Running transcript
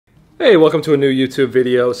Hey, welcome to a new YouTube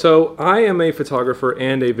video. So I am a photographer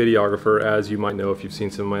and a videographer, as you might know if you've seen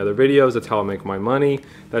some of my other videos. That's how I make my money.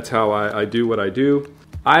 That's how I do what I do.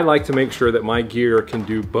 I like to make sure that my gear can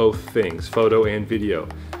do both things, photo and video.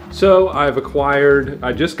 So I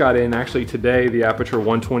just got in actually today, the Aputure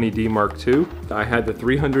 120D Mark II. I had the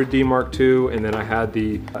 300D Mark II, and then I had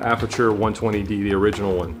the Aputure 120D, the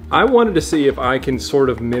original one. I wanted to see if I can sort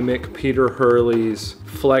of mimic Peter Hurley's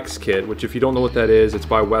Flex Kit, which if you don't know what that is, it's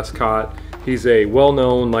by Westcott. He's a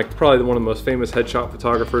well-known, like probably one of the most famous headshot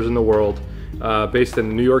photographers in the world, based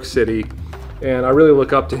in New York City. And I really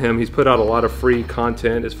look up to him. He's put out a lot of free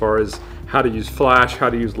content as far as how to use flash, how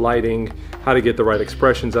to use lighting, how to get the right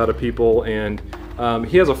expressions out of people. And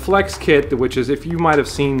he has a Flex Kit, which is, if you might have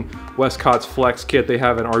seen Westcott's Flex Kit, they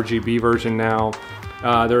have an RGB version now.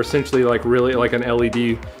 They're essentially really like an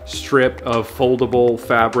LED strip of foldable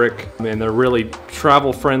fabric, and they're really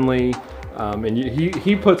travel friendly. And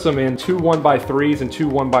he puts them in two 1x3s and two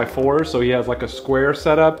 1x4s, so he has like a square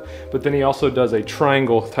setup, but then he also does a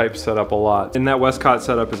triangle type setup a lot. And that Westcott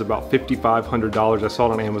setup is about $5,500. I saw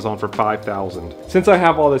it on Amazon for $5,000. Since I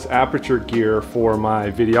have all this Aputure gear for my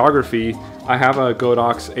videography, I have a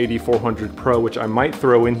Godox 8400 Pro, which I might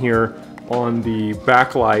throw in here on the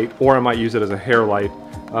backlight, or I might use it as a hair light.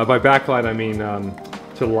 By backlight, I mean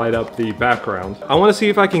to light up the background. I want to see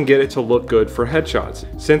if I can get it to look good for headshots.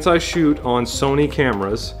 Since I shoot on Sony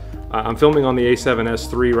cameras, I'm filming on the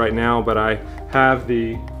a7S III right now, but I have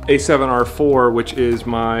the a7R IV, which is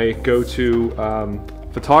my go-to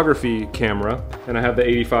photography camera, and I have the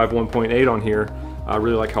 85 1.8 on here. I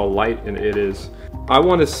really like how light it is. I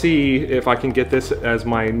want to see if I can get this as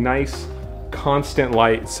my nice constant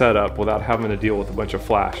light setup without having to deal with a bunch of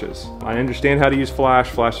flashes. I understand how to use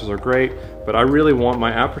flashes are great, but I really want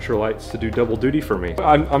my Aputure lights to do double duty for me.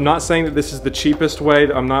 I'm not saying that this is the cheapest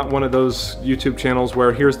way. I'm not one of those YouTube channels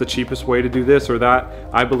where here's the cheapest way to do this or that.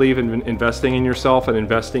 I believe in investing in yourself and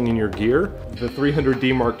investing in your gear. The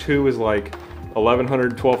 300D Mark II is like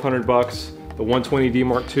 1,100, 1,200 bucks. The 120D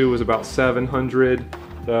Mark II is about 700.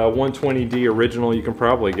 The 120D original you can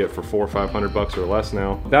probably get for 400 or 500 bucks or less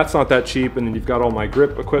now. That's not that cheap. And then you've got all my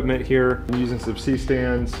grip equipment here. I'm using some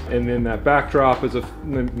C-stands, and then that backdrop is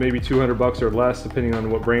maybe 200 bucks or less depending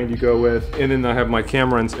on what brand you go with. And then I have my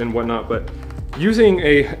camera and whatnot. But using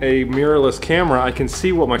a mirrorless camera, I can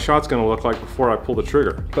see what my shot's gonna look like before I pull the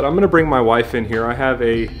trigger. But I'm gonna bring my wife in here. I have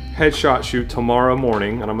a headshot shoot tomorrow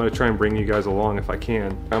morning, and I'm gonna try and bring you guys along if I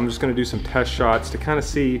can. I'm just gonna do some test shots to kind of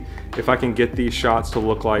see if I can get these shots to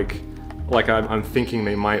look like I'm thinking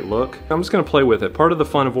they might look. I'm just gonna play with it. Part of the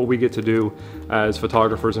fun of what we get to do as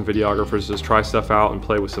photographers and videographers is try stuff out and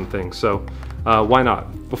play with some things. So why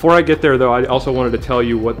not? Before I get there though, I also wanted to tell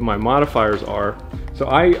you what my modifiers are. So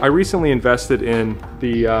I recently invested in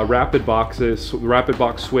the Rapid Box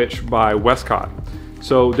switch by Westcott.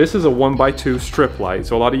 So this is a 1x2 strip light.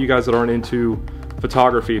 So a lot of you guys that aren't into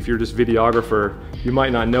photography, if you're just videographer, you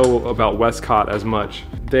might not know about Westcott as much.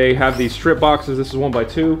 They have these strip boxes. This is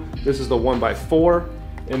 1x2. This is the 1x4.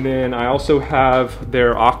 And then I also have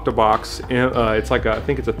their Octabox. It's like I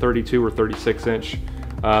think it's a 32 or 36 inch.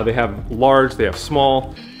 They have large, they have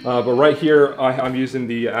small. But right here, I'm using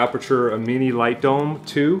the Aputure Mini Light Dome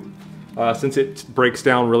 2. Since it breaks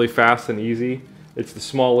down really fast and easy, it's the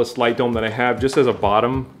smallest light dome that I have, just as a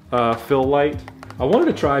bottom fill light. I wanted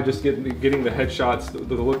to try just getting the headshots,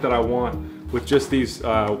 the look that I want with just these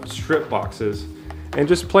strip boxes, and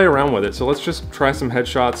just play around with it. So let's just try some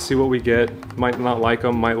headshots, see what we get. Might not like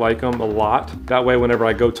them, might like them a lot. That way, whenever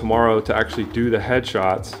I go tomorrow to actually do the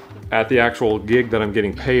headshots at the actual gig that I'm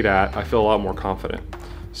getting paid at, I feel a lot more confident.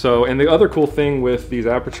 So, and the other cool thing with these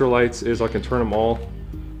Aputure lights is I can turn them all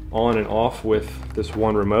on and off with this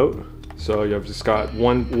one remote. So you've just got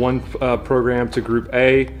one program to group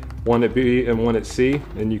A, one at B, and one at C,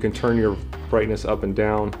 and you can turn your brightness up and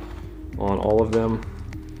down on all of them.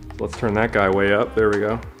 Let's turn that guy way up. There we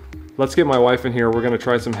go. Let's get my wife in here. We're gonna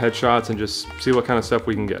try some headshots and just see what kind of stuff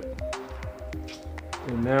we can get.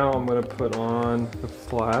 And now I'm gonna put on the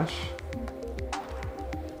flash.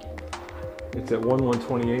 It's at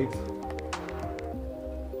 1/128.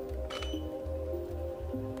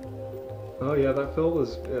 Oh yeah, that fill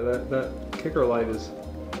is, that kicker light is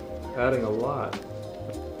adding a lot.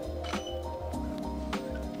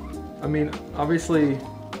 I mean, obviously,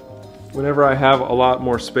 whenever I have a lot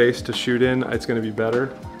more space to shoot in, it's gonna be better.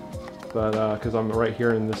 But because I'm right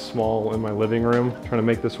here in this small, in my living room, trying to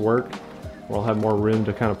make this work, where I'll have more room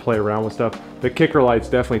to kind of play around with stuff. The kicker light's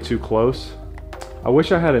definitely too close. I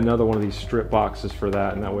wish I had another one of these strip boxes for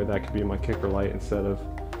that, and that way that could be my kicker light instead of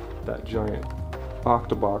that giant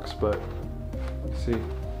Octabox, but let's see.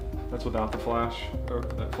 That's without the flash, or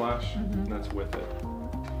that flash, and that's with it.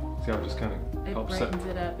 See how it just kind of helps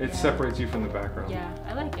it up. It separates you from the background. Yeah,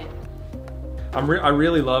 I like it. I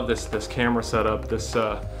really love this camera setup. This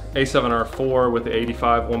A7R4 with the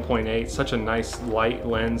 85 1.8. Such a nice light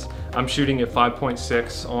lens. I'm shooting at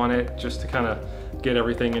 5.6 on it just to kind of get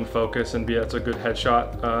everything in focus and it's a good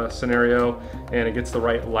headshot scenario, and it gets the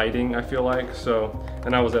right lighting, I feel like. So,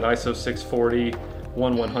 and I was at ISO 640,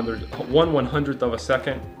 1/100th of a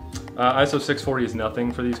second. ISO 640 is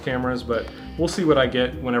nothing for these cameras, but we'll see what I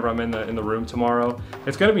get whenever I'm in the room tomorrow.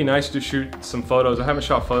 It's gonna be nice to shoot some photos. I haven't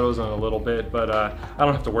shot photos in a little bit, but I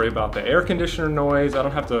don't have to worry about the air conditioner noise. I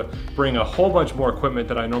don't have to bring a whole bunch more equipment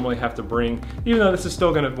that I normally have to bring, even though this is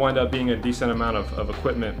still gonna wind up being a decent amount of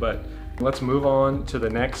equipment. But let's move on to the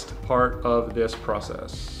next part of this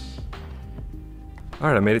process. All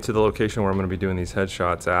right, I made it to the location where I'm gonna be doing these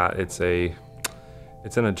headshots at.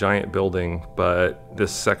 It's in a giant building, but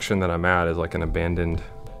this section that I'm at is like an abandoned,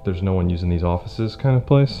 there's no one using these offices kind of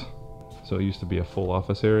place. So it used to be a full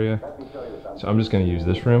office area. So I'm just gonna use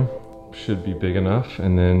this room. Should be big enough,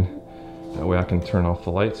 and then that way I can turn off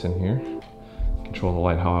the lights in here. Control the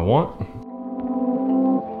light how I want.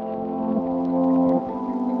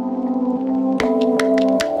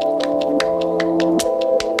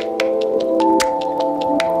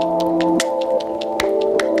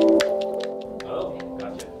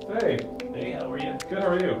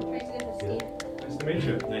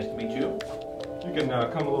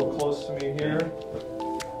 Come a little close to me here.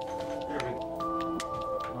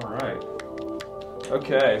 All right.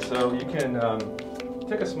 Okay, so you can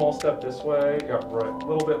take a small step this way, right, a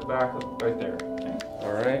little bit back, right there.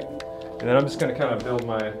 All right. And then I'm just going to kind of build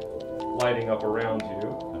my lighting up around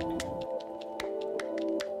you.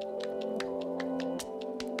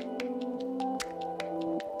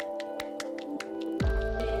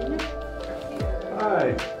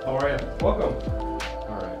 Hi. How are you? Welcome.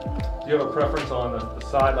 Do you have a preference on the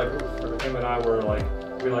side? Like for him and I,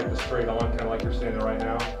 we like the straight on, kind of like you're standing right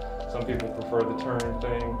now. Some people prefer the turn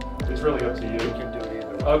thing. It's really up to you. You can do it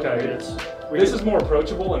either way. Okay. This is more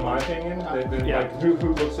approachable in my opinion than like who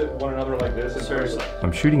looks at one another like this. Seriously.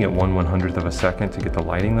 I'm shooting at 1/100th of a second to get the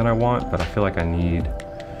lighting that I want, but I feel like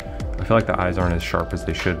the eyes aren't as sharp as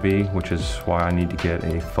they should be, which is why I need to get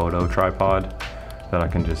a photo tripod that I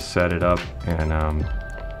can just set it up and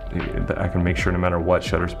I can make sure no matter what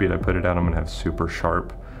shutter speed I put it at, I'm gonna have super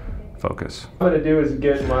sharp focus. What I'm gonna do is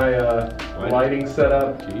get my lighting set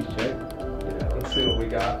up. Yeah, let's see what we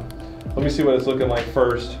got. Let me see what it's looking like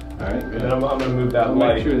first. All right, good. And then I'm gonna move that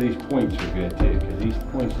light. Make sure these points are good too, because these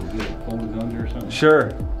points will get pulled under or something.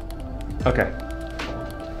 Sure. Okay.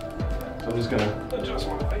 So I'm just gonna adjust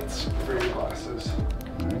my lights for your glasses.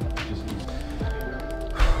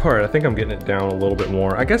 All right, I think I'm getting it down a little bit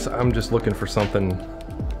more. I guess I'm just looking for something.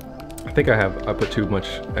 I think I put too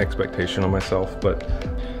much expectation on myself, but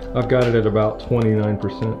I've got it at about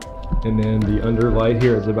 29%. And then the under light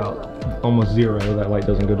here is about almost 0. That light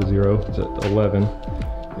doesn't go to 0, it's at 11.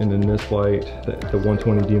 And then this light, the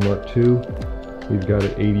 120D Mark II, we've got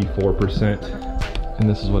it 84%. And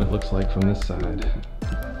this is what it looks like from this side.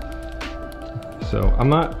 So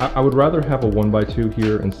I would rather have a 1x2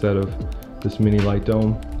 here instead of this mini light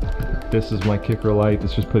dome. This is my kicker light.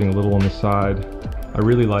 It's just putting a little on the side. I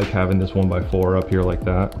really like having this 1x4 up here like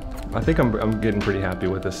that. I think I'm getting pretty happy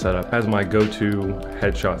with this setup as my go-to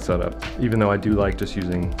headshot setup, even though I do like just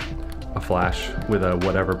using a flash with a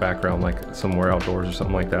whatever background, like somewhere outdoors or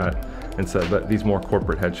something like that instead. But these more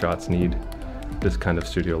corporate headshots need this kind of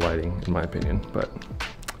studio lighting, in my opinion. But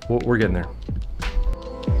we're getting there.